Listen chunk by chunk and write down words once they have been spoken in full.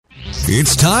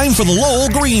It's time for the Lowell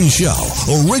Green Show,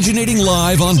 originating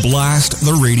live on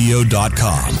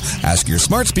BlastTheRadio.com. Ask your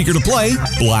smart speaker to play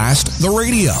Blast the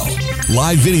Radio.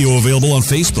 Live video available on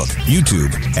Facebook,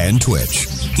 YouTube, and Twitch.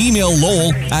 Email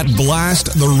Lowell at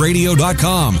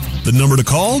BlastTheRadio.com. The number to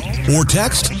call or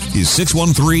text is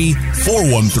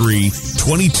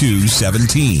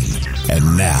 613-413-2217.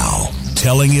 And now,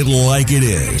 telling it like it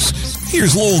is,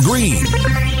 here's Lowell Green.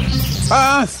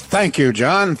 Thank you,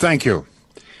 John. Thank you.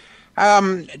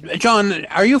 John,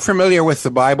 are you familiar with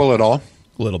the Bible at all?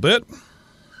 A little bit.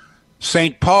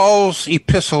 St. Paul's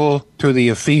epistle to the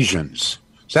Ephesians.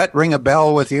 Does that ring a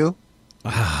bell with you?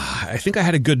 I think I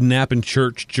had a good nap in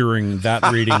church during that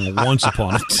reading once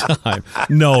upon a time.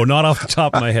 No, not off the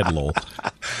top of my head, Lowell.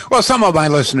 Well, some of my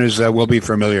listeners will be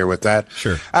familiar with that.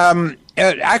 Sure.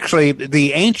 Actually,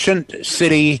 the ancient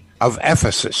city of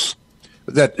Ephesus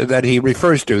that he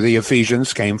refers to, the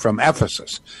Ephesians, came from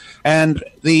Ephesus. And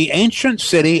the ancient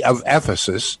city of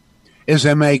Ephesus is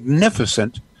a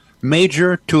magnificent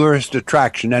major tourist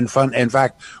attraction, and in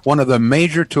fact, one of the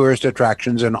major tourist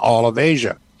attractions in all of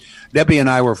Asia. Debbie and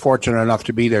I were fortunate enough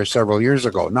to be there several years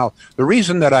ago. Now, the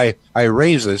reason that I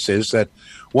raise this is that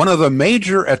one of the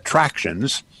major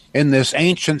attractions in this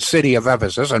ancient city of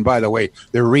Ephesus, and by the way,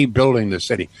 they're rebuilding the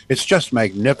city. It's just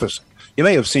magnificent. You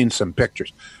may have seen some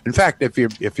pictures. In fact, if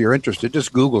you're interested,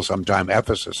 just Google sometime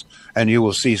Ephesus, and you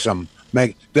will see some.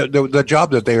 The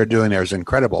job that they are doing there is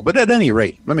incredible. But at any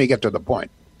rate, let me get to the point.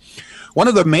 One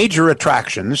of the major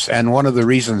attractions, and one of the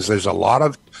reasons there's a lot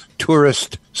of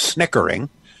tourist snickering,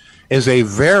 is a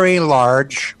very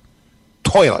large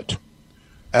toilet.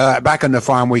 Back on the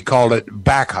farm, we called it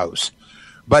back house.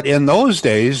 But in those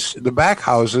days, the back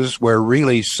houses were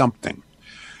really something,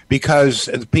 because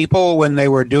people, when they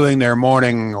were doing their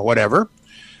morning whatever,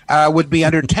 would be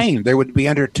entertained. There would be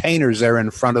entertainers there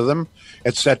in front of them,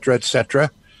 etc., etc.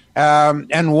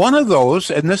 And one of those,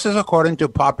 and this is according to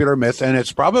popular myth, and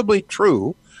it's probably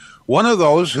true, one of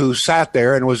those who sat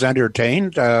there and was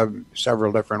entertained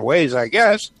several different ways, I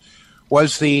guess,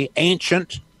 was the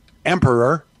ancient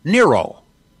emperor Nero.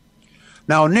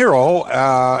 Now, Nero,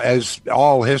 as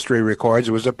all history records,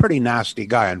 was a pretty nasty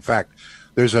guy. In fact,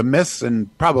 there's a myth,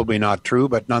 and probably not true,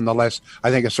 but nonetheless,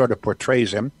 I think it sort of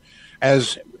portrays him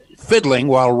as fiddling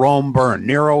while Rome burned.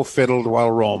 Nero fiddled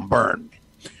while Rome burned.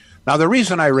 Now, the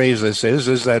reason I raise this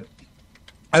is that,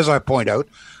 as I point out,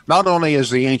 not only is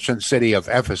the ancient city of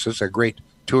Ephesus a great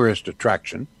tourist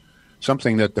attraction,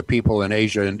 something that the people in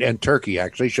Asia and Turkey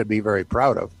actually should be very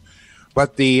proud of,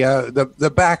 but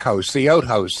the back house, the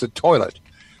outhouse, the toilet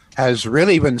has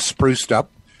really been spruced up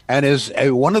and is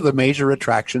one of the major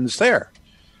attractions there.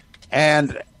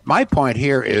 And my point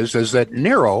here is that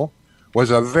Nero was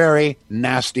a very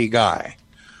nasty guy.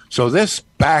 So this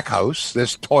back house,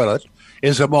 this toilet,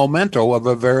 is a memento of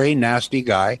a very nasty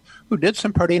guy who did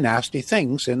some pretty nasty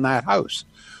things in that house.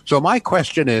 So my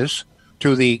question is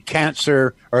to the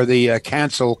cancer or the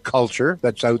cancel culture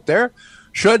that's out there,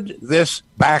 should this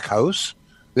back house,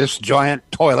 this giant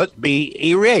toilet, be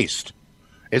erased?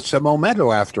 It's a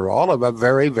memento, after all, of a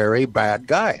very, very bad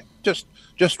guy. Just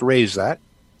raise that.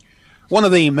 One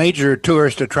of the major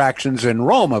tourist attractions in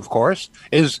Rome, of course,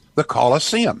 is the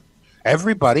Colosseum.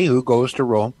 Everybody who goes to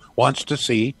Rome wants to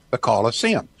see the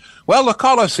Colosseum. Well, the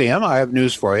Colosseum, I have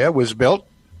news for you, was built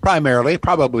primarily,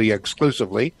 probably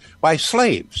exclusively, by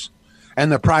slaves.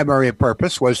 And the primary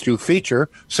purpose was to feature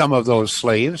some of those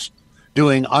slaves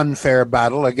doing unfair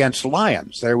battle against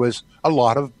lions. There was a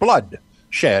lot of blood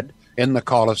shed in the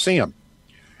Colosseum.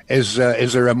 Is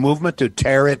there a movement to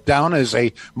tear it down as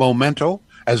a memento,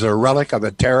 as a relic of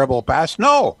a terrible past?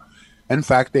 No. In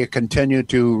fact, they continue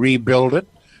to rebuild it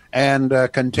and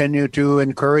continue to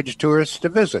encourage tourists to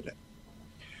visit it.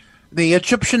 The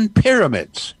Egyptian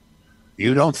pyramids.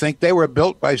 You don't think they were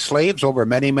built by slaves over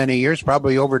many, many years,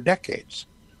 probably over decades?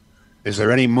 Is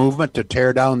there any movement to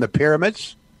tear down the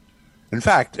pyramids? In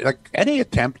fact, like any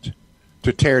attempt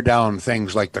to tear down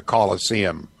things like the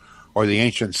Colosseum or the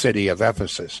ancient city of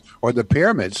Ephesus or the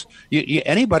pyramids,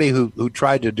 anybody who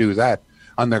tried to do that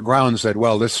on the grounds that,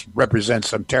 well, this represents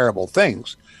some terrible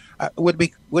things, would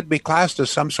be classed as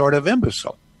some sort of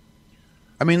imbecile.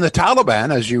 I mean, the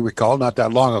Taliban, as you recall, not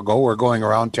that long ago, were going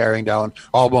around tearing down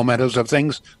all mementos of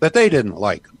things that they didn't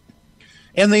like.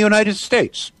 In the United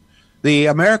States, the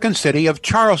American city of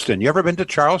Charleston. You ever been to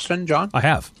Charleston, John? I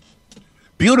have.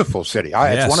 Beautiful city.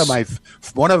 Yes. It's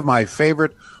one of my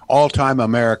favorite all-time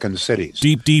American cities.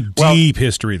 Deep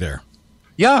history there.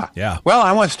 Yeah. Yeah. Well,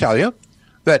 I must tell you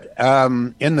that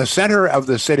in the center of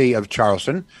the city of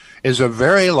Charleston is a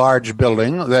very large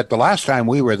building that the last time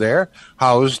we were there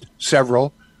housed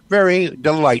several very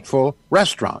delightful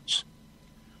restaurants.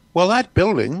 Well, that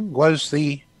building was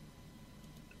the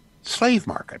slave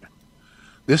market.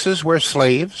 This is where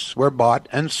slaves were bought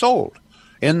and sold,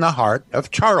 in the heart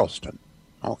of Charleston.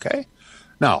 Okay?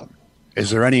 Now, is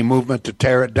there any movement to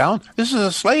tear it down? This is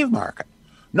a slave market.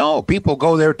 No, people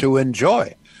go there to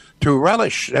enjoy, to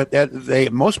relish.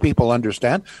 Most people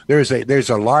understand. There's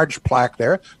a large plaque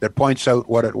there that points out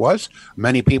what it was.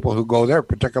 Many people who go there,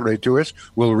 particularly tourists,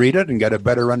 will read it and get a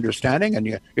better understanding. And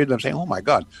you hear them saying, "Oh my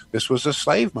God, this was a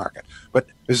slave market." But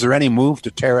is there any move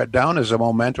to tear it down as a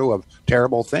memento of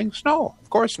terrible things? No, of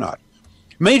course not.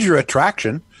 Major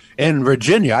attraction in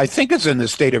Virginia, I think it's in the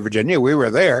state of Virginia. We were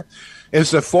there.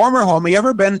 Is the former home. You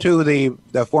ever been to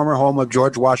the former home of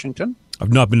George Washington?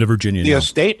 I've not been to Virginia. The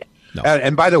estate? No.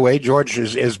 And by the way, George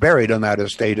is buried on that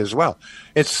estate as well.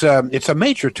 It's a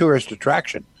major tourist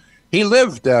attraction. He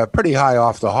lived pretty high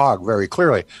off the hog, very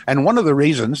clearly. And one of the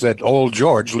reasons that old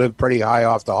George lived pretty high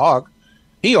off the hog,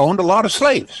 he owned a lot of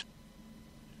slaves.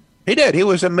 He did. He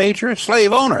was a major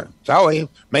slave owner. That's how he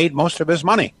made most of his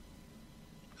money.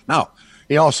 Now,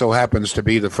 he also happens to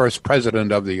be the first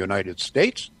president of the United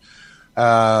States.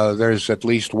 There's at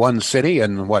least one city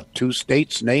and, 2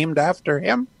 states named after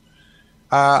him.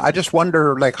 I just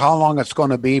wonder, how long it's going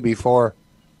to be before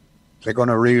they're going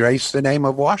to erase the name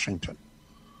of Washington.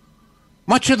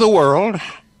 Much of the world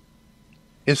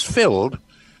is filled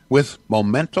with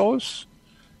mementos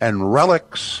and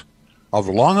relics of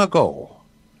long ago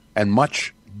and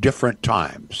much different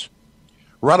times.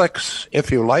 Relics,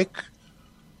 if you like,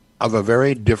 of a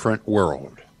very different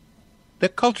world. The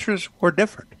cultures were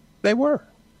different. They were.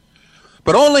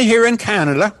 But only here in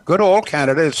Canada, good old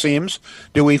Canada, it seems,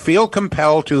 do we feel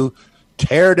compelled to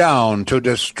tear down, to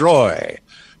destroy,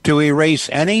 to erase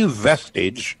any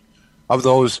vestige of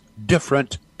those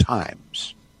different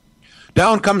times.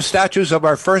 Down come statues of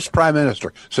our first Prime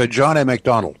Minister, Sir John A.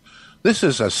 Macdonald. This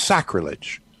is a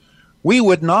sacrilege. We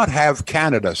would not have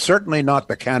Canada, certainly not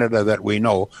the Canada that we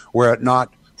know, were it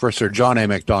not for Sir John A.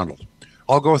 Macdonald.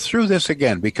 I'll go through this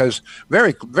again because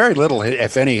very, very little,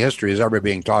 if any, history is ever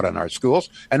being taught in our schools,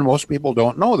 and most people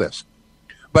don't know this.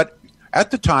 But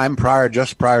at the time,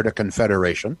 just prior to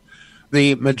Confederation,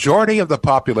 the majority of the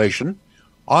population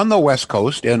on the West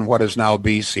Coast in what is now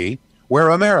BC were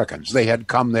Americans. They had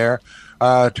come there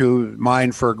to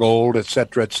mine for gold, et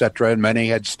cetera, and many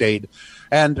had stayed.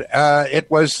 And it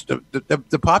was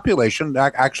the population,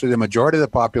 actually the majority of the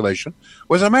population,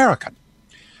 was American.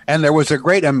 And there was a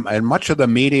great, and much of the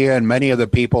media and many of the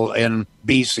people in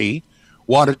BC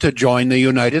wanted to join the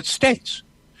United States.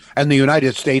 And the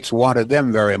United States wanted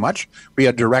them very much. Be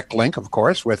a direct link, of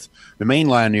course, with the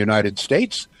mainland United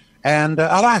States and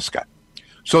Alaska.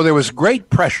 So there was great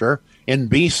pressure in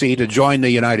BC to join the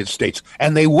United States.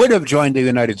 And they would have joined the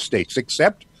United States,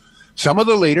 except some of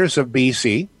the leaders of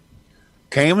BC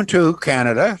came to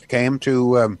Canada,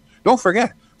 don't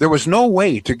forget, there was no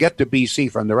way to get to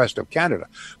BC from the rest of Canada.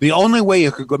 The only way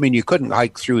you could go, you couldn't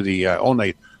hike through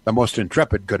only the most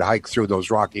intrepid could hike through those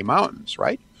Rocky Mountains,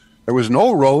 right? There was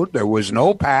no road, there was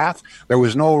no path, there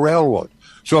was no railroad.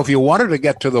 So if you wanted to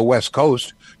get to the West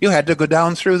Coast, you had to go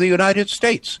down through the United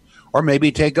States or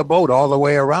maybe take a boat all the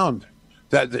way around.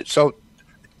 So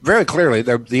very clearly,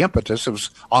 the impetus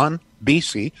was on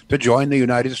BC to join the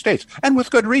United States, and with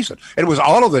good reason. It was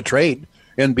all of the trade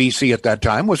in BC at that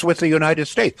time was with the United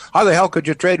States. How the hell could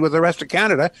you trade with the rest of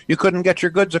Canada? You couldn't get your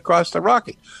goods across the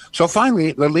Rocky. So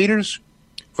finally, the leaders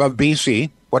of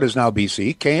BC, what is now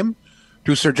BC, came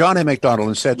to Sir John A. Macdonald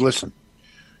and said, listen,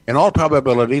 in all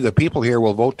probability, the people here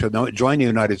will vote to join the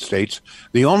United States.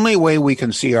 The only way we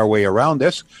can see our way around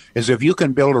this is if you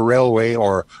can build a railway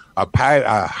or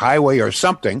a highway or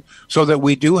something so that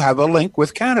we do have a link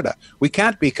with Canada. We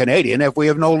can't be Canadian if we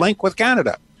have no link with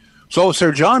Canada. So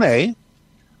Sir John A.,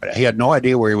 he had no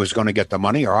idea where he was going to get the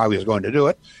money or how he was going to do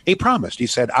it. He promised. He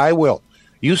said, I will.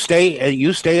 You stay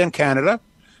in Canada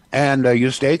and you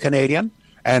stay Canadian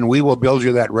and we will build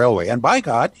you that railway. And by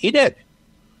God, he did.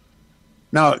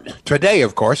 Now, today,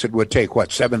 of course, it would take,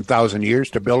 7,000 years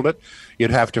to build it?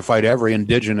 You'd have to fight every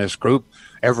indigenous group,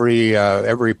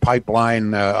 every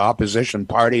pipeline opposition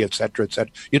party, et cetera, et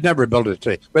cetera. You'd never build it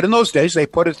today. But in those days, they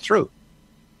put it through.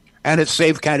 And it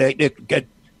saved Canada.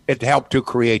 It helped to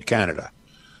create Canada.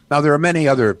 Now, there are many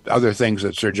other things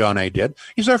that Sir John A. did.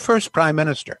 He's our first Prime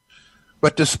Minister.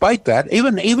 But despite that,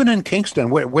 even in Kingston,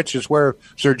 which is where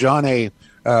Sir John A.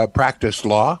 Practiced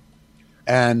law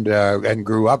and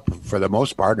grew up for the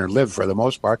most part, or lived for the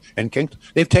most part in Kingston,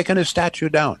 they've taken his statue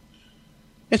down.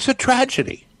 It's a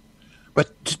tragedy.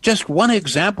 But just one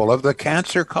example of the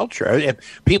cancer culture.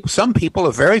 Some people,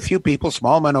 a very few people,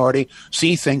 small minority,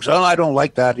 see things, I don't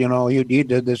like that, he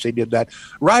did this, he did that.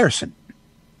 Ryerson.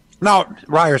 Now,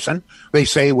 Ryerson, they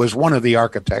say, was one of the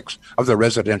architects of the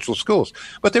residential schools.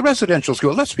 But the residential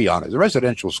schools, let's be honest, the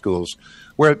residential schools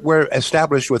were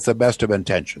established with the best of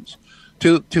intentions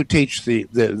to teach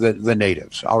the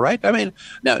natives, all right? I mean,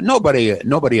 nobody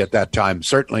at that time,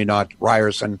 certainly not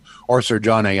Ryerson or Sir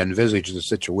John A., envisaged the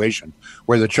situation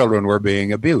where the children were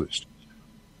being abused.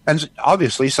 And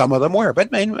obviously some of them were,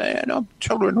 but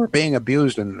children were being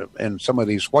abused in some of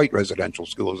these white residential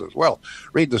schools as well.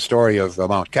 Read the story of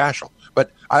Mount Cashel.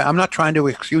 But I'm not trying to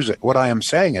excuse it. What I am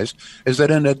saying is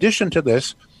that in addition to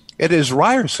this, it is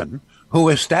Ryerson who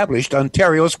established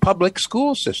Ontario's public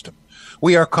school system.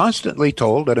 We are constantly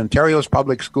told that Ontario's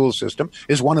public school system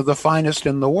is one of the finest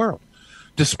in the world.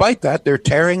 Despite that, they're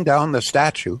tearing down the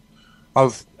statue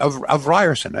of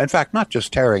Ryerson. In fact, not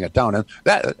just tearing it down. And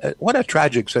that, what a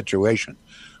tragic situation,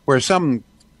 where some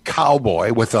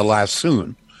cowboy with a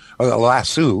lasso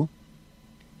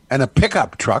and a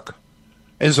pickup truck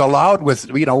is allowed,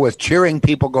 with cheering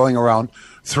people going around,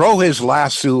 throw his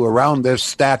lasso around this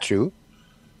statue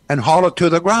and haul it to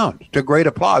the ground to great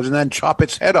applause, and then chop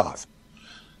its head off.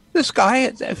 This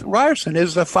guy, Ryerson,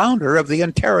 is the founder of the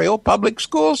Ontario public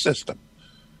school system.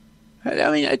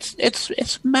 I mean,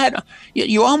 it's mad.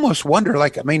 You almost wonder, are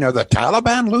the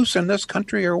Taliban loose in this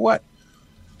country or what?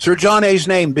 Sir John A.'s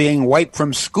name being wiped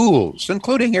from schools,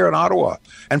 including here in Ottawa,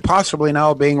 and possibly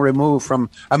now being removed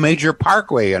from a major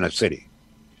parkway in a city.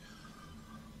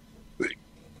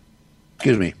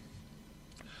 Excuse me.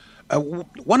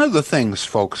 One of the things,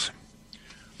 folks,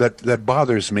 that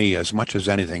bothers me as much as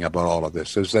anything about all of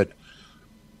this is that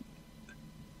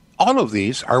all of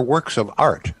these are works of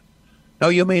art. Now,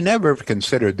 you may never have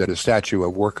considered that a statue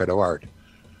of work of art,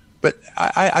 but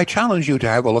I challenge you to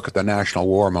have a look at the National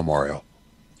War Memorial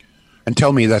and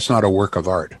tell me that's not a work of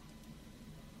art.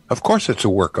 Of course it's a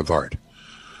work of art.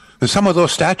 And some of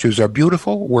those statues are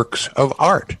beautiful works of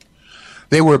art.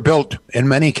 They were built, in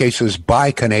many cases, by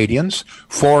Canadians,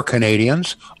 for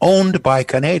Canadians, owned by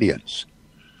Canadians.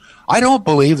 I don't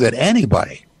believe that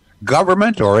anybody,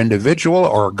 government or individual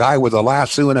or a guy with a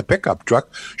lasso and a pickup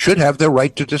truck, should have the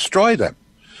right to destroy them,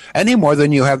 any more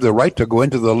than you have the right to go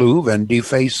into the Louvre and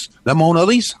deface the Mona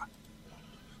Lisa.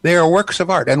 They are works of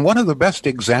art. And one of the best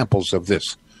examples of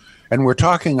this, and we're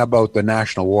talking about the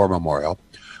National War Memorial,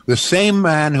 the same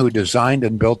man who designed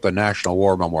and built the National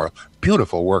War Memorial,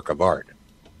 beautiful work of art,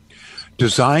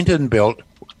 designed and built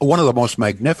one of the most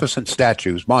magnificent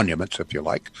statues, monuments, if you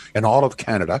like, in all of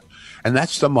Canada, and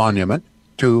that's the monument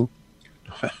to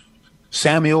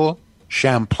Samuel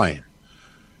Champlain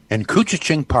in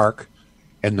Couchiching Park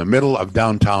in the middle of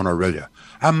downtown Orillia.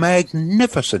 A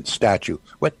magnificent statue.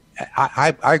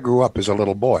 I grew up as a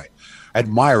little boy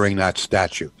admiring that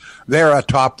statue. There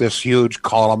atop this huge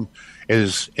column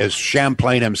is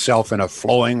Champlain himself in a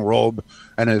flowing robe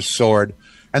and his sword.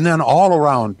 And then all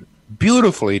around,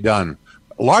 beautifully done,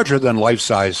 larger than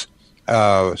life-size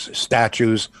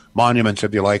statues, monuments,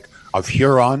 if you like, of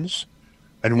Hurons.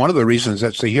 And one of the reasons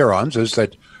it's the Hurons is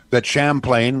that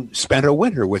Champlain spent a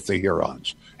winter with the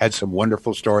Hurons, had some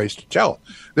wonderful stories to tell.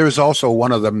 There's also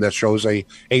one of them that shows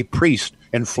a priest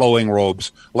in flowing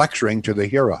robes lecturing to the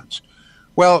Hurons.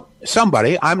 Well,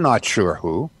 somebody, I'm not sure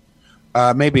who,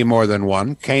 maybe more than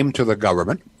one, came to the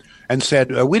government and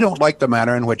said, we don't like the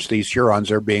manner in which these Hurons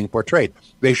are being portrayed.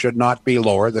 They should not be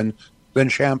lower than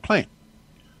Champlain.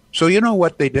 So you know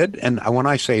what they did? And when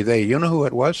I say they, you know who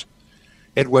it was?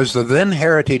 It was the then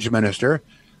Heritage Minister,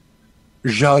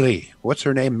 Joly. What's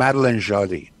her name? Madeleine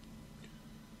Joly.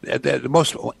 The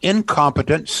most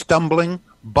incompetent, stumbling,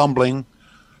 bumbling,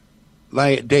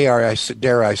 dare I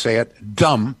say it,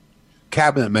 dumb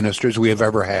cabinet ministers we have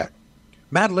ever had.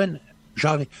 Madeleine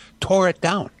Joly tore it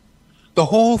down. The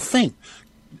whole thing.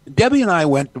 Debbie and I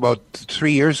went about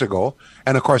 3 years ago,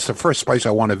 and of course the first place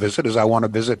I want to visit is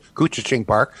Couchiching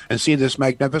Park and see this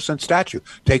magnificent statue.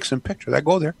 Take some pictures. I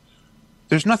go there.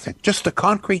 There's nothing. Just a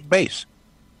concrete base.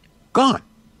 Gone.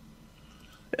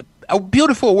 A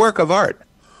beautiful work of art.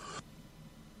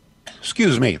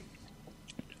 Excuse me.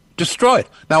 Destroyed.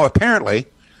 Now apparently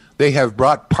they have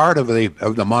brought part of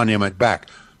the monument back.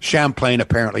 Champlain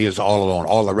apparently is all alone.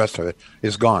 All the rest of it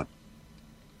is gone.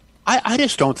 I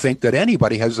just don't think that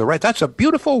anybody has the right. That's a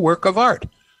beautiful work of art.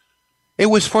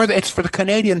 It's for the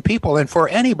Canadian people and for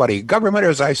anybody, government,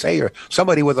 as I say, or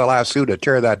somebody with a lasso to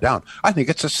tear that down. I think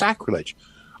it's a sacrilege.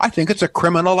 I think it's a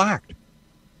criminal act.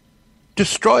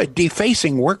 Destroyed,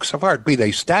 defacing works of art, be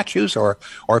they statues or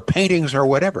paintings or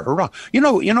whatever. Are wrong. You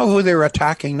know who they're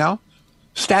attacking now?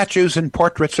 Statues and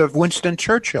portraits of Winston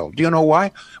Churchill. Do you know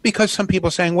why? Because some people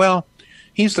are saying, well,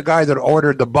 he's the guy that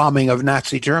ordered the bombing of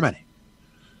Nazi Germany.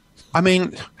 I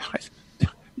mean,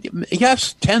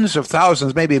 yes, tens of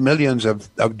thousands, maybe millions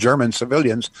of German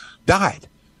civilians died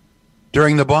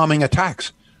during the bombing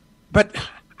attacks. But,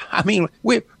 I mean,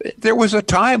 there was a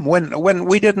time when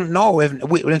we didn't know.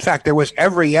 In fact, there was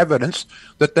every evidence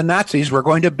that the Nazis were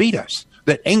going to beat us,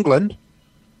 that England,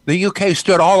 the UK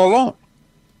stood all alone.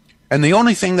 And the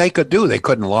only thing they could do, they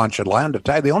couldn't launch a land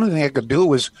attack. The only thing they could do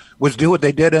was do what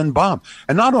they did and bomb.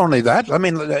 And not only that, I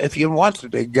mean, if you want to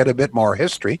get a bit more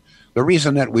history, the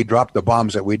reason that we dropped the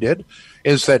bombs that we did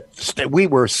is that we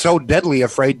were so deadly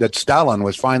afraid that Stalin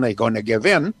was finally going to give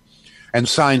in and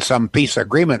sign some peace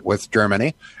agreement with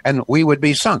Germany, and we would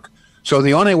be sunk. So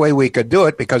the only way we could do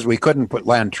it, because we couldn't put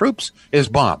land troops, is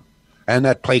bomb. And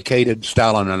that placated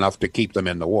Stalin enough to keep them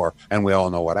in the war, and we all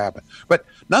know what happened. But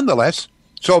nonetheless,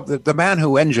 so the man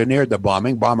who engineered the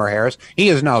bombing, Bomber Harris, he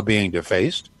is now being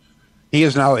defaced. He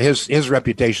is now, his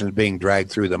reputation is being dragged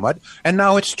through the mud, and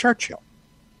now it's Churchill.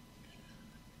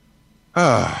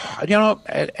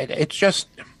 It's just,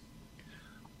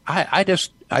 I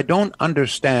don't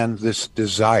understand this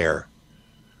desire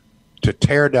to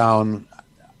tear down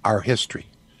our history.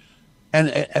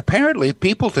 And apparently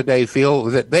people today feel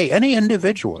that any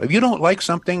individual, if you don't like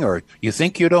something or you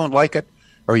think you don't like it,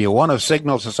 or you want to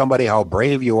signal to somebody how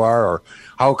brave you are or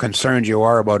how concerned you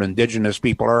are about indigenous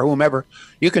people or whomever,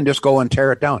 you can just go and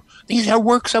tear it down. These are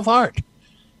works of art.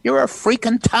 You're a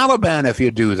freaking Taliban if you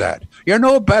do that. You're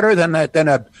no better than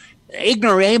a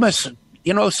ignoramus,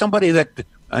 somebody that...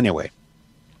 Anyway.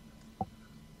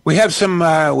 We have some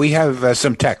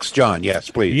text, John.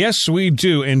 Yes, please. Yes, we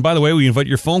do. And by the way, we invite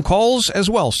your phone calls as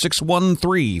well.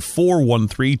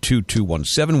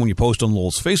 613-413-2217 when you post on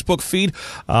Lowell's Facebook feed.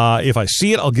 If I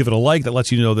see it, I'll give it a like. That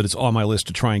lets you know that it's on my list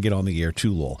to try and get on the air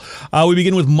too, Lowell. We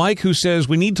begin with Mike, who says,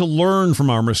 we need to learn from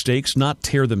our mistakes, not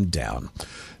tear them down.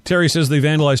 Terry says they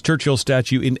vandalized Churchill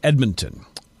statue in Edmonton.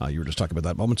 You were just talking about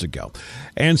that moments ago.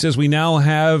 And says we now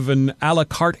have an a la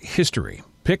carte history.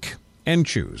 Pick and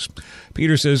choose.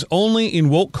 Peter says, only in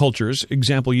woke cultures,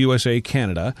 example USA,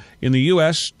 Canada. In the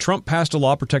U.S., Trump passed a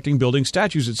law protecting building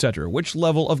statues, etc. Which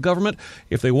level of government?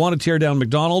 If they want to tear down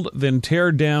McDonald, then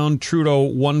tear down Trudeau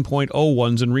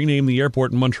 1.01s and rename the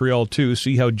airport in Montreal too.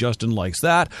 See how Justin likes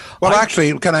that. Well,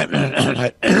 actually, can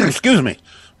I... excuse me.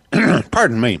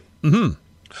 Pardon me. Mm-hmm.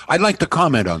 I'd like to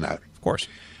comment on that. Of course.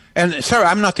 And, sir,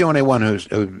 I'm not the only one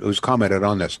who's commented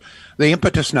on this. The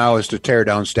impetus now is to tear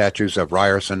down statues of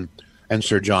Ryerson and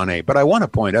Sir John A. But I want to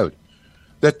point out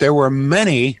that there were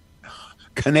many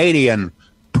Canadian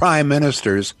prime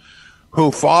ministers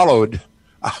who followed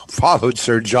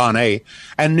Sir John A.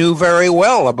 and knew very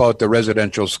well about the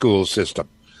residential school system.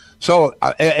 So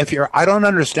I don't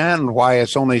understand why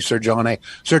it's only Sir John A.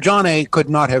 Sir John A. could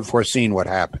not have foreseen what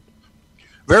happened.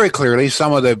 Very clearly,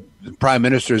 some of the prime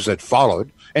ministers that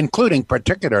followed, including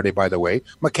particularly, by the way,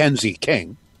 Mackenzie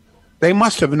King, they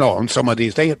must have known some of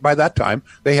these. By that time,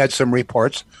 they had some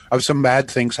reports of some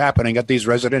bad things happening at these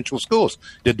residential schools.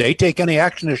 Did they take any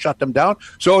action to shut them down?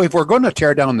 So if we're going to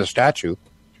tear down the statue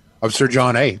of Sir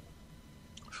John A.,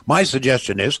 my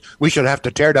suggestion is we should have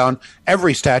to tear down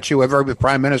every statue of every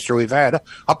prime minister we've had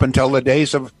up until the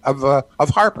days of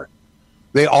Harper.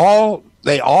 They all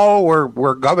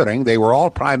were governing. They were all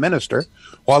prime minister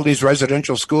while these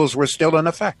residential schools were still in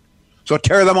effect. So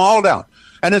tear them all down.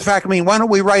 And in fact, why don't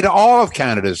we write all of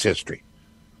Canada's history?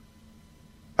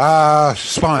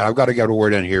 Spine, I've got to get a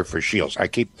word in here for Shields. I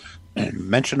keep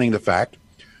mentioning the fact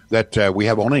that we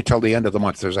have only till the end of the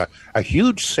month. There's a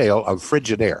huge sale of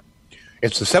Frigidaire.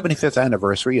 It's the 75th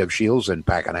anniversary of Shields in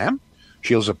Pakenham,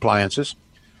 Shields Appliances,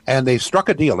 and they struck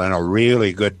a deal, and a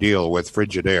really good deal, with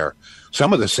Frigidaire.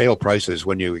 Some of the sale prices,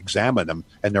 when you examine them,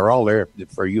 and they're all there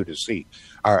for you to see,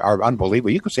 are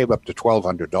unbelievable. You can save up to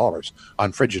 $1,200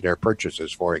 on Frigidaire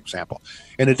purchases, for example.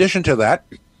 In addition to that,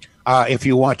 if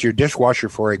you want your dishwasher,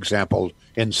 for example,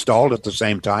 installed at the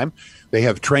same time, they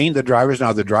have trained the drivers.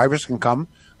 Now the drivers can come.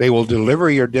 They will deliver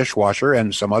your dishwasher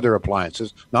and some other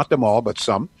appliances, not them all, but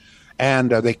some.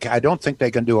 And I don't think they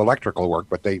can do electrical work,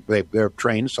 but they're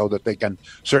trained so that they can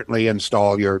certainly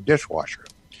install your dishwasher.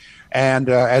 And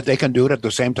they can do it at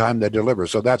the same time they deliver.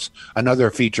 So that's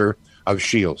another feature of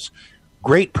Shields.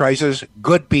 Great prices,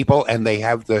 good people, and they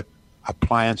have the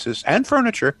appliances and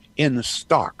furniture in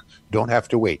stock. Don't have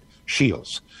to wait.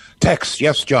 Shields. Text.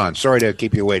 Yes, John. Sorry to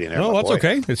keep you waiting there. No, that's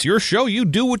okay. It's your show. You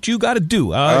do what you got to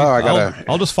do.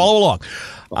 I'll just follow along.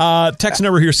 Text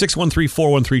number here,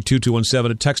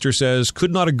 613-413-2217. A texter says,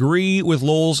 could not agree with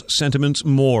Lowell's sentiments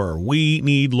more. We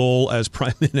need Lowell as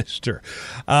Prime Minister.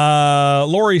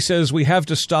 Lori says, we have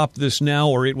to stop this now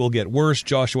or it will get worse.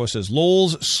 Joshua says,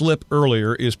 Lowell's slip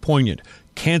earlier is poignant.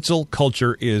 Cancel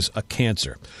culture is a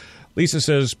cancer. Lisa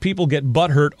says, people get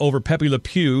butthurt over Pepe Le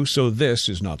Pew, so this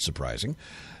is not surprising.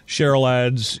 Cheryl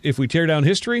adds, if we tear down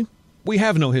history, we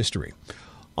have no history.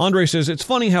 Andre says, it's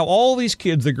funny how all these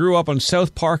kids that grew up on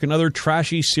South Park and other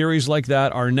trashy series like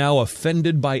that are now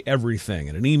offended by everything.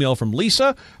 And an email from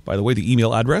Lisa. By the way, the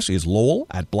email address is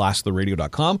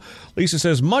lowell@blasttheradio.com. Lisa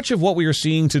says, much of what we are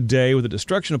seeing today with the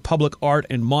destruction of public art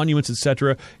and monuments,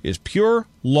 etc., is pure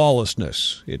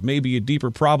lawlessness. It may be a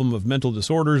deeper problem of mental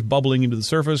disorders bubbling into the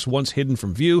surface once hidden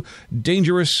from view.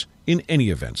 Dangerous in any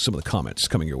event. Some of the comments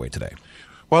coming your way today.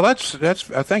 Well, that's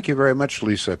thank you very much,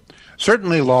 Lisa.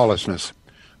 Certainly lawlessness.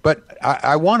 But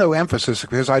I want to emphasize,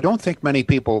 because I don't think many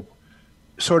people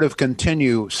sort of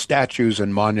continue statues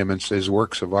and monuments as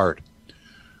works of art.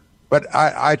 But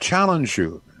I challenge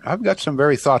you. I've got some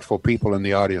very thoughtful people in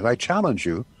the audience. I challenge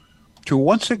you to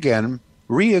once again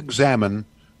re-examine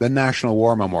the National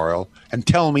War Memorial and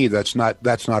tell me that's not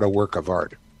a work of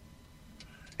art.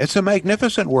 It's a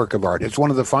magnificent work of art. It's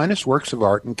one of the finest works of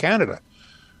art in Canada.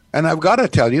 And I've got to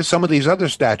tell you, some of these other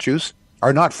statues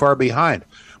are not far behind.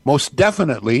 Most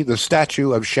definitely the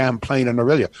statue of Champlain and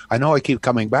Orillia. I know I keep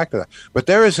coming back to that. But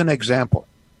there is an example.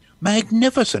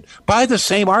 Magnificent. By the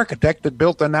same architect that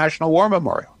built the National War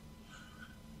Memorial.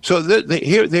 So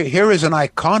here is an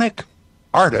iconic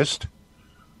artist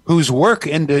whose work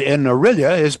in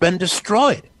Orillia has been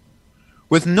destroyed.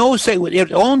 With no say,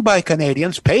 owned by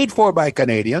Canadians, paid for by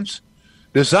Canadians,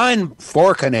 designed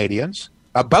for Canadians,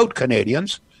 about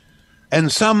Canadians,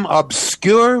 and some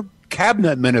obscure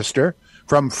cabinet minister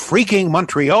from freaking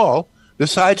Montreal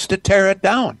decides to tear it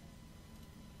down.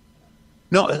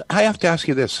 No, I have to ask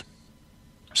you this.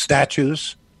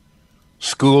 Statues,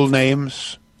 school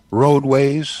names,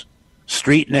 roadways,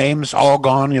 street names, all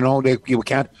gone, you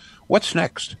can't. What's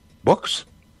next? Books?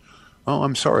 Oh,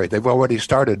 I'm sorry, they've already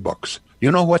started books.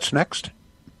 You know what's next?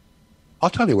 I'll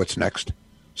tell you what's next.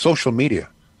 Social media.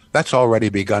 That's already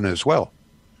begun as well.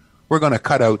 We're going to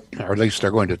cut out, or at least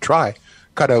they're going to try,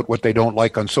 cut out what they don't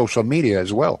like on social media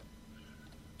as well.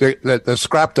 They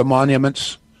scrap the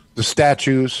monuments, the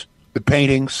statues, the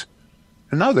paintings,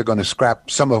 and now they're going to scrap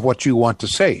some of what you want to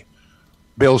say.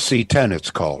 Bill C-10,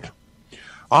 it's called.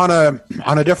 On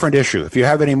a different issue, if you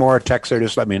have any more texts there,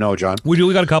 just let me know, John. We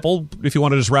got a couple, if you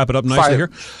want to just wrap it up nicely here.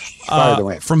 Fire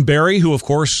away. From Barry, who, of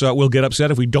course, will get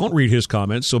upset if we don't read his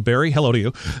comments. So, Barry, hello to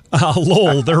you.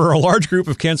 Lowell, there were a large group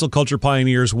of cancel culture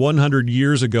pioneers 100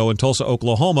 years ago in Tulsa,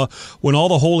 Oklahoma, when all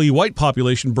the holy white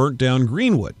population burnt down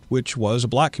Greenwood, which was a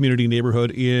black community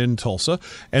neighborhood in Tulsa,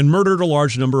 and murdered a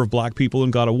large number of black people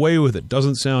and got away with it.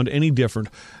 Doesn't sound any different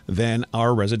than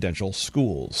our residential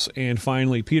schools. And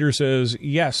finally, Peter says,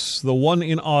 yes, the one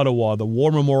in Ottawa, the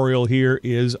War Memorial here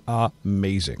is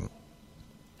amazing.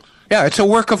 Yeah, it's a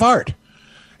work of art.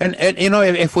 And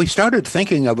if we started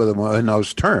thinking of them in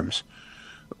those terms,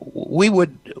 what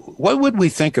would we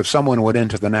think if someone went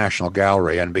into the National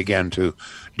Gallery and began to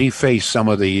deface some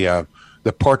of the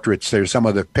portraits there, some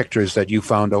of the pictures that you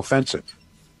found offensive?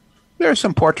 There are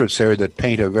some portraits there that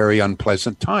paint a very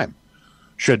unpleasant time.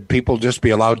 Should people just be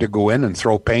allowed to go in and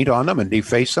throw paint on them and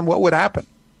deface them? What would happen?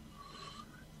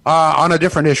 On a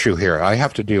different issue here, I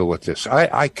have to deal with this.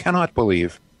 I cannot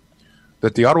believe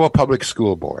that the Ottawa Public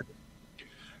School Board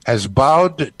has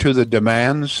bowed to the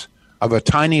demands of a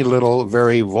tiny little,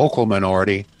 very vocal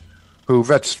minority who,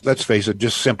 let's face it,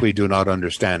 just simply do not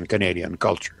understand Canadian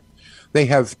culture. They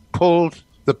have pulled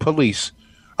the police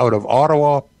out of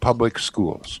Ottawa public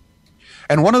schools.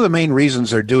 And one of the main reasons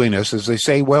they're doing this is they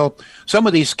say, well, some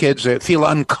of these kids feel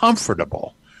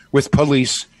uncomfortable with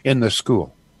police in the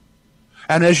school.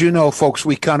 And as you know, folks,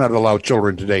 we cannot allow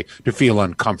children today to feel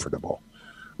uncomfortable.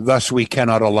 Thus, we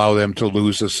cannot allow them to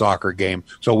lose a soccer game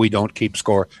so we don't keep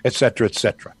score, etc.,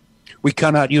 etc. We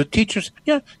cannot use, teachers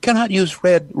cannot use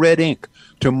red ink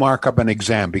to mark up an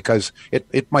exam because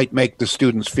it might make the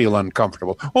students feel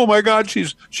uncomfortable. Oh, my God,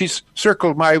 she's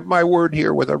circled my word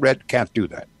here with a red. Can't do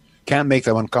that. Can't make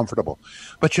them uncomfortable.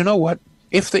 But you know what?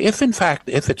 If in fact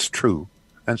it's true,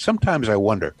 and sometimes I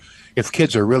wonder if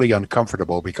kids are really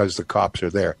uncomfortable because the cops are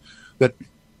there,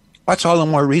 that's all the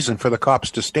more reason for the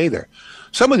cops to stay there.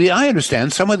 I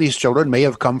understand some of these children may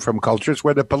have come from cultures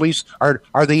where the police are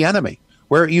the enemy,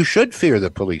 where you should fear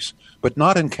the police, but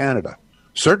not in Canada.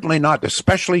 Certainly not the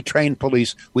specially trained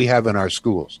police we have in our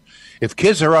schools. If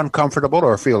kids are uncomfortable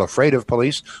or feel afraid of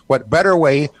police, what better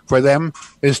way for them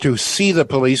is to see the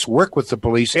police, work with the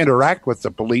police, interact with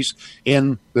the police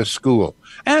in the school.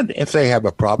 And if they have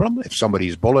a problem, if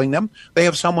somebody's bullying them, they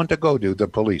have someone to go to, the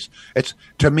police.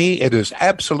 To me, it is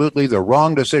absolutely the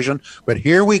wrong decision, but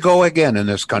here we go again in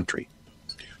this country.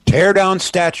 Tear down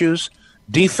statues,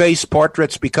 deface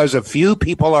portraits because a few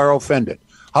people are offended.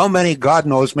 How many? God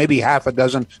knows, maybe half a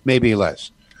dozen, maybe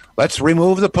less. Let's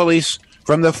remove the police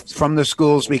from the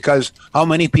schools, because how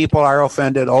many people are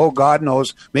offended? Oh, God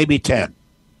knows, maybe 10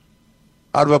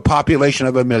 out of a population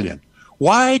of 1 million.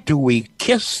 Why do we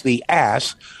kiss the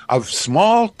ass of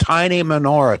small, tiny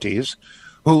minorities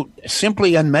who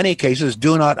simply, in many cases,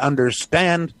 do not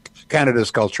understand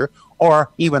Canada's culture, or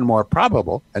even more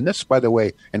probable, and this, by the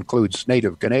way, includes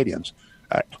Native Canadians,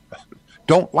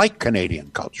 don't like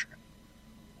Canadian culture?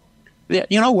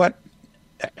 You know what?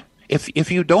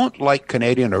 If you don't like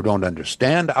Canadian or don't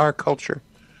understand our culture,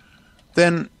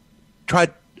 then try,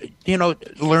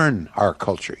 learn our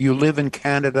culture. You live in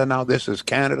Canada now. This is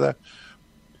Canada.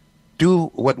 Do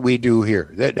what we do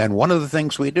here. And one of the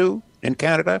things we do in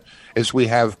Canada is we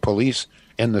have police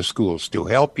in the schools to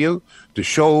help you, to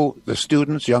show the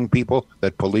students, young people,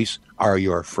 that police are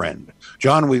your friend.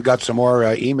 John, we've got some more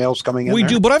emails coming in. We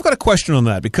do, but I've got a question on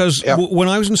that, because when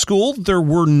I was in school, there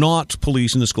were not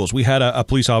police in the schools. We had a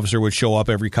police officer would show up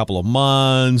every couple of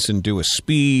months and do a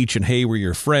speech, and hey, we're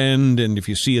your friend, and if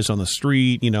you see us on the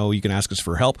street, you can ask us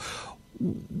for help.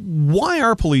 Why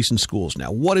are police in schools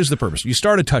now? What is the purpose? You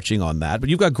started touching on that, but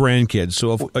you've got grandkids,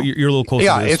 so you're a little closer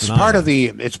to this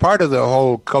it's part of the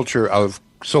whole culture of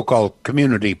so-called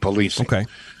community policing. Okay.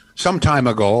 Some time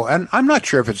ago, and I'm not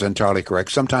sure if it's entirely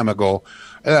correct, some time ago,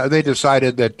 they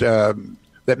decided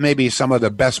that maybe some of the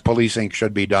best policing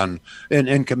should be done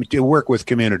to work with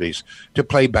communities, to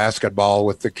play basketball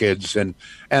with the kids and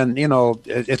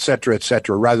et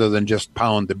cetera, rather than just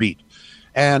pound the beat.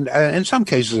 And in some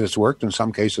cases it's worked, in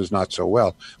some cases not so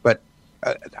well. But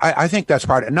I think that's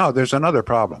part of it. No, there's another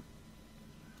problem.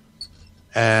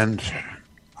 And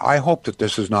I hope that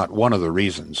this is not one of the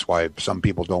reasons why some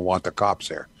people don't want the cops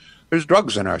there. There's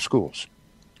drugs in our schools.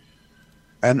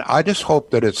 And I just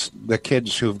hope that it's the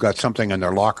kids who've got something in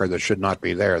their locker that should not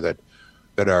be there that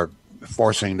are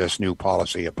forcing this new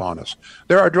policy upon us.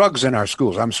 There are drugs in our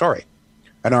schools. I'm sorry.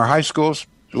 In our high schools,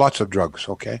 lots of drugs,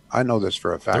 okay? I know this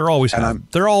for a fact. There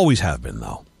always have been,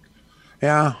 though.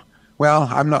 Yeah. Well,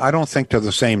 I don't think to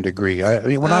the same degree.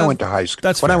 I went to high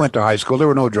school, I went to high school, there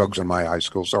were no drugs in my high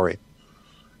school. Sorry.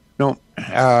 No.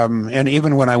 And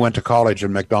even when I went to college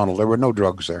in McDonald, there were no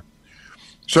drugs there.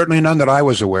 Certainly none that I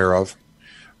was aware of.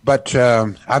 But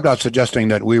I'm not suggesting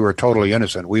that we were totally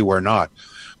innocent. We were not.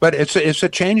 But it's a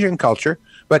change in culture.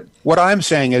 But what I'm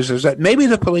saying is that maybe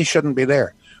the police shouldn't be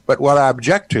there. But what I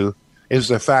object to is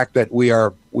the fact that we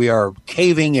are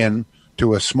caving in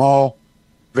to a small,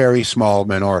 very small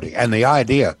minority. And the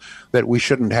idea that we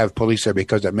shouldn't have police there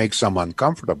because it makes some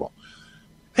uncomfortable.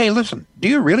 Hey, listen, do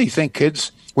you really think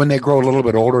kids, when they grow a little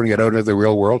bit older and get out of the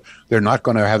real world, they're not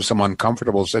going to have some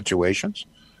uncomfortable situations?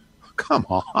 Come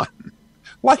on.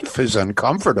 Life is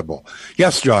uncomfortable.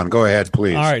 Yes, John, go ahead,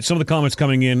 please. All right, some of the comments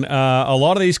coming in. A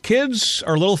lot of these kids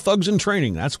are little thugs in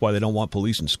training. That's why they don't want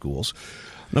police in schools.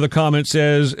 Another comment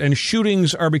says, and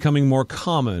shootings are becoming more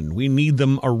common. We need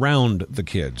them around the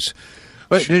kids.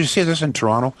 Wait, did you see this in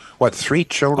Toronto? 3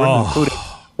 children, including,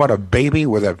 a baby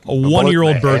with a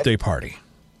 1-year-old birthday party.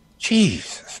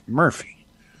 Jesus, Murphy.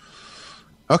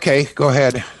 Okay, go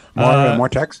ahead. More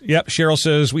text? Yep. Cheryl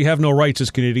says, we have no rights as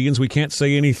Canadians. We can't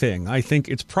say anything. I think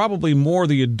it's probably more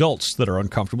the adults that are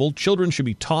uncomfortable. Children should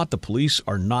be taught the police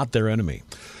are not their enemy.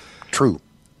 True.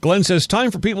 Glenn says,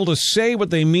 time for people to say what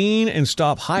they mean and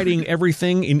stop hiding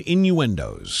everything in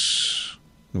innuendos.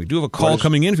 We do have a call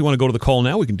coming in. If you want to go to the call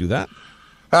now, we can do that.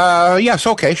 Yes,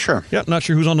 okay, sure. Yeah, not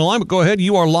sure who's on the line, but go ahead.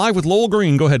 You are live with Lowell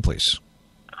Green. Go ahead, please.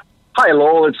 Hi,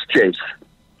 Lowell. It's Jace.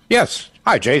 Yes.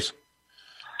 Hi, Jace.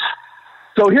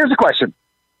 So here's a question.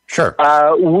 Sure.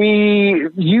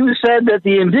 You said that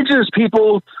the Indigenous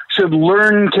people should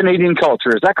learn Canadian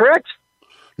culture. Is that correct?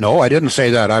 No, I didn't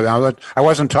say that. I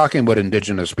wasn't talking about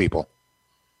Indigenous people.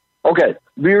 Okay.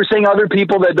 We were saying other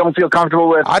people that don't feel comfortable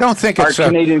with I don't think our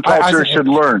Canadian culture should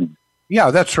learn.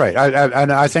 Yeah, that's right.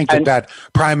 And I think that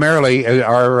primarily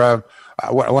are,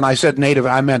 when I said Native,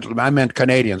 I meant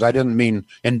Canadians. I didn't mean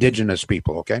Indigenous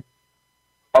people, okay?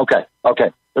 Okay.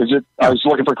 I was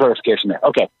looking for clarification there.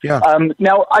 Okay. Yeah.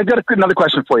 Now, I've got another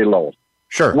question for you, Lowell.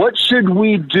 Sure. What should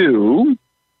we do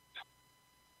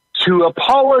to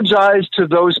apologize to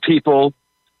those people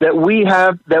that we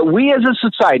as a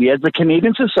society, as a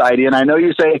Canadian society, and I know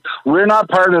you say we're not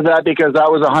part of that because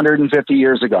that was 150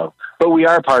 years ago, but we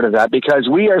are part of that because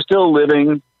we are still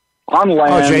living on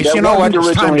land. Oh, Jace, you know what?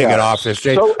 It's time to get off this,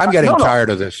 Jace. So, I'm getting tired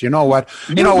of this. You know what?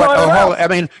 You know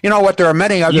what? There are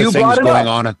many other things going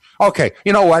on. Okay,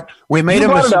 you know what? We made a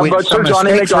mistake. But Sir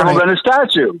Johnny MacDonald and a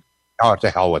statue. Oh,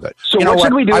 to hell with it. So what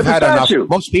should we do with the statue?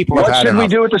 Most people have had enough. What should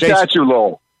we do with the statue,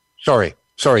 Lowell? Sorry,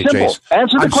 Simple. Jace.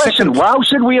 Answer the question. How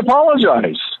should we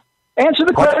apologize? Answer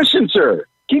the question, sir.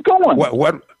 Keep going.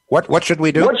 What should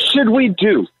we do? What should we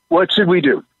do? What should we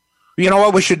do? You know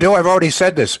what we should do? I've already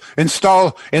said this.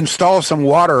 Install some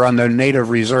water on the native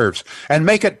reserves and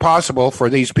make it possible for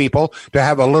these people to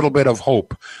have a little bit of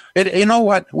hope. You know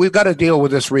what? We've got to deal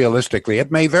with this realistically. It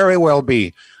may very well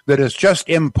be that it's just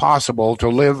impossible to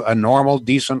live a normal,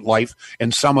 decent life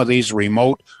in some of these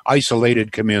remote,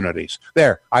 isolated communities.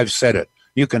 There, I've said it.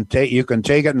 You can take it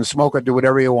and smoke it, do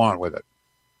whatever you want with it.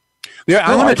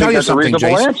 I want to tell you something,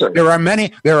 Jason. There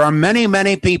are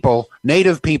many people,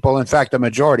 native people, in fact, the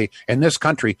majority in this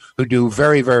country, who do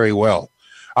very, very well.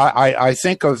 I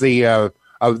think of the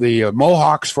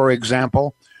Mohawks, for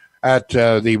example, at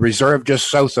the reserve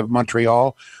just south of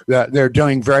Montreal. They're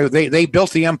doing they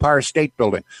built the Empire State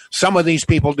Building. Some of these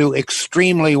people do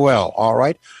extremely well, all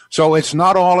right? So it's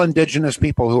not all Indigenous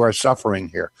people who are suffering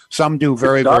here. Some do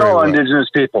very, very well. Not all Indigenous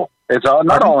people. It's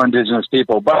not all Indigenous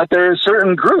people, but there are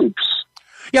certain groups.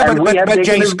 Yeah, but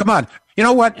Jace, come on. You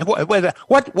know what?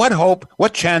 What hope,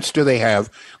 what chance do they have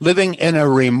living in a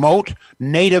remote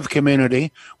native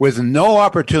community with no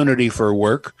opportunity for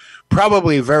work,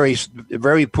 probably very,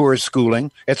 very poor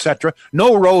schooling, etc.,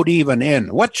 no road even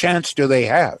in? What chance do they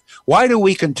have? Why do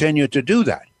we continue to do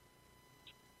that?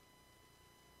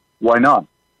 Why not?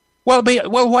 Why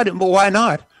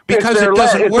not? Because it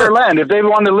doesn't work. It's their land. If they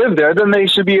want to live there, then they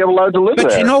should be allowed to live there.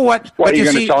 But you know what? What, are you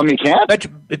going to tell them you can't?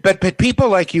 But people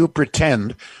like you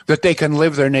pretend that they can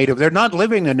live their native. They're not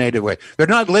living the native way. They're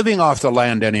not living off the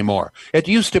land anymore. It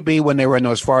used to be when they were in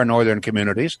those far northern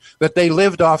communities that they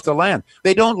lived off the land.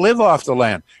 They don't live off the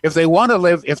land. If they want to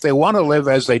live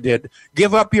as they did,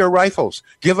 give up your rifles,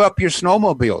 give up your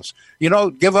snowmobiles,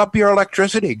 give up your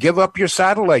electricity, give up your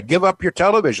satellite, give up your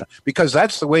television, because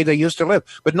that's the way they used to live.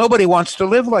 But nobody wants to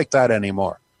live like that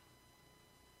anymore.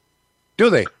 Do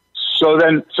they? So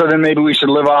then maybe we should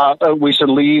we should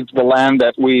leave the land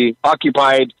that we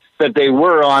occupied, that they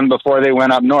were on before they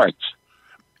went up north.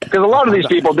 Because a lot of these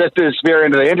people did disappear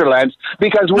into the hinterlands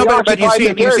because we occupied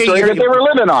the territory that they were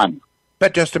living on.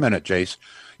 But just a minute, Jace.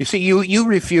 You see, you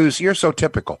refuse. You're so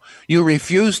typical. You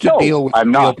refuse to deal with the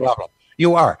real problem.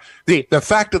 You are. The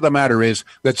fact of the matter is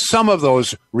that some of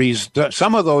those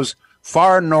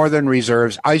far northern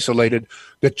reserves, isolated,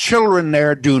 the children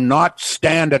there do not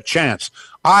stand a chance.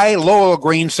 I, Lowell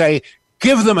Green, say,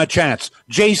 give them a chance.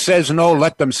 Jace says no,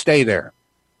 let them stay there.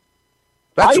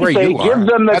 That's where you are. Give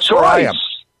them the choice. Where I am.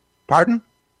 Pardon?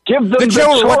 Give them the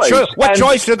choice. What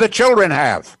choice do the children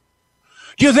have?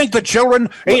 Do you think the children,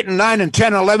 8 and 9 and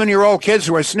 10, 11-year-old kids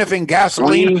who are sniffing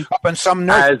gasoline up in some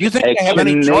nurse, do you think they have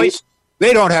any choice?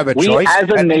 They don't have a choice. We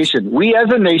as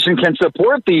a nation can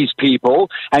support these people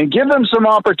and give them some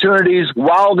opportunities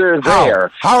while they're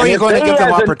there. How are you going to give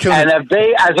them opportunities? And if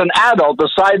they, as an adult,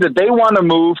 decide that they want to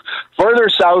move further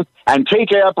south and take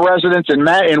up residence in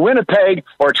Winnipeg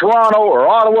or Toronto or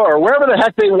Ottawa or wherever the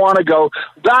heck they want to go,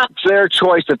 that's their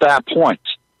choice at that point.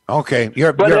 Okay,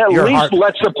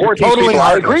 let's support these people.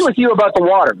 I agree with you about the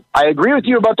water. I agree with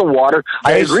you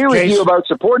about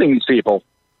supporting these people.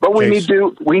 But we need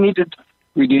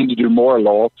to do more,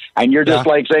 Lowell. And you're just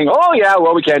like saying, "Oh yeah,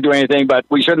 well we can't do anything, but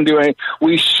we shouldn't do anything.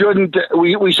 We shouldn't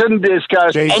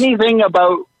discuss anything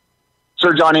about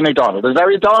Sir Johnny MacDonald." Is that what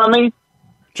you're telling me?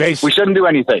 Jace, we shouldn't do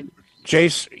anything.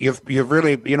 Jace, you've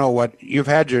really, you know what? You've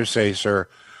had your say, sir.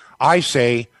 I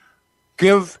say,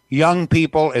 give young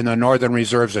people in the Northern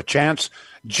Reserves a chance.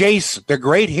 Jace, the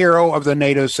great hero of the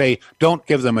natives, say, don't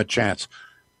give them a chance.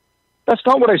 That's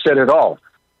not what I said at all.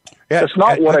 Yeah, that's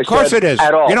not what I said. Of course it is.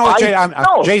 At all. You know what,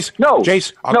 Jace?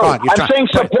 Jace, I'm saying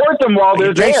support them while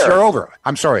they're there. Jace, you're over.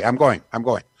 I'm sorry. I'm going.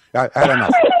 I've had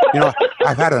enough.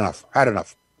 I've had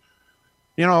enough.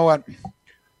 You know what?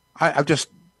 I've just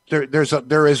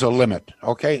there is a limit.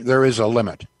 Okay, there is a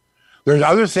limit. There's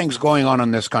other things going on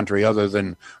in this country other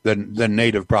than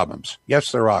native problems.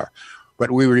 Yes, there are,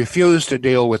 but we refuse to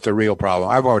deal with the real problem.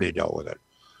 I've already dealt with it.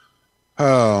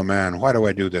 Oh man, why do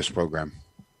I do this program?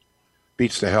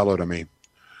 Beats the hell out of me.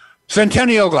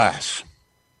 Centennial Glass.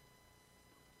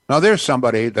 Now, there's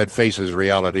somebody that faces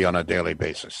reality on a daily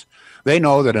basis. They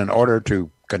know that in order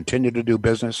to continue to do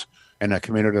business in a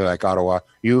community like Ottawa,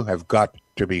 you have got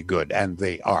to be good, and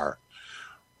they are.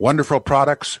 Wonderful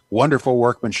products, wonderful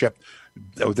workmanship.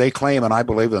 They claim, and I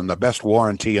believe them, the best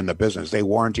warranty in the business. They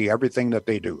warranty everything that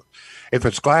they do. If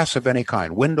it's glass of any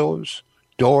kind, windows,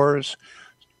 doors,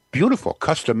 beautiful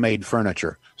custom-made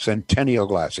furniture, Centennial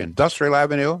Glass, Industrial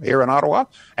Avenue here in Ottawa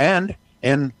and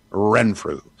in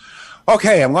Renfrew.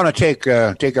 Okay, I'm going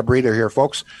to take a breather here,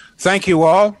 folks. Thank you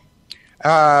all.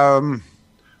 I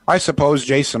suppose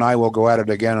Jason and I will go at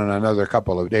it again in another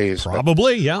couple of days.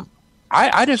 Probably, yeah.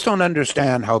 I just don't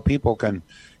understand how people can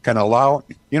can allow,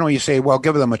 you say, well,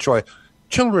 give them a choice.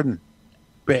 Children,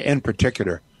 in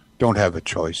particular, don't have a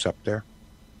choice up there.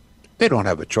 They don't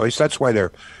have a choice. That's why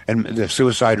and the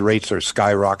suicide rates are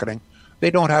skyrocketing.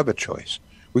 They don't have a choice.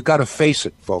 We've got to face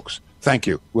it, folks. Thank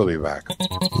you. We'll be back.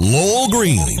 Lowell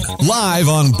Green, live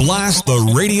on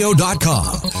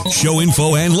blasttheradio.com. Show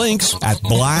info and links at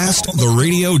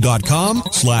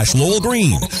blasttheradio.com/Lowell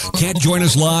Green. Can't join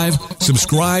us live?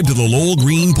 Subscribe to the Lowell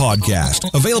Green podcast.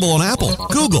 Available on Apple,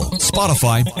 Google,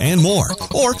 Spotify, and more.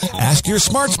 Or ask your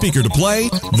smart speaker to play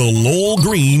the Lowell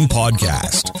Green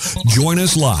podcast. Join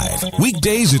us live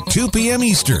weekdays at 2 p.m.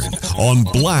 Eastern on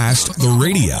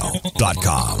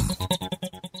blasttheradio.com.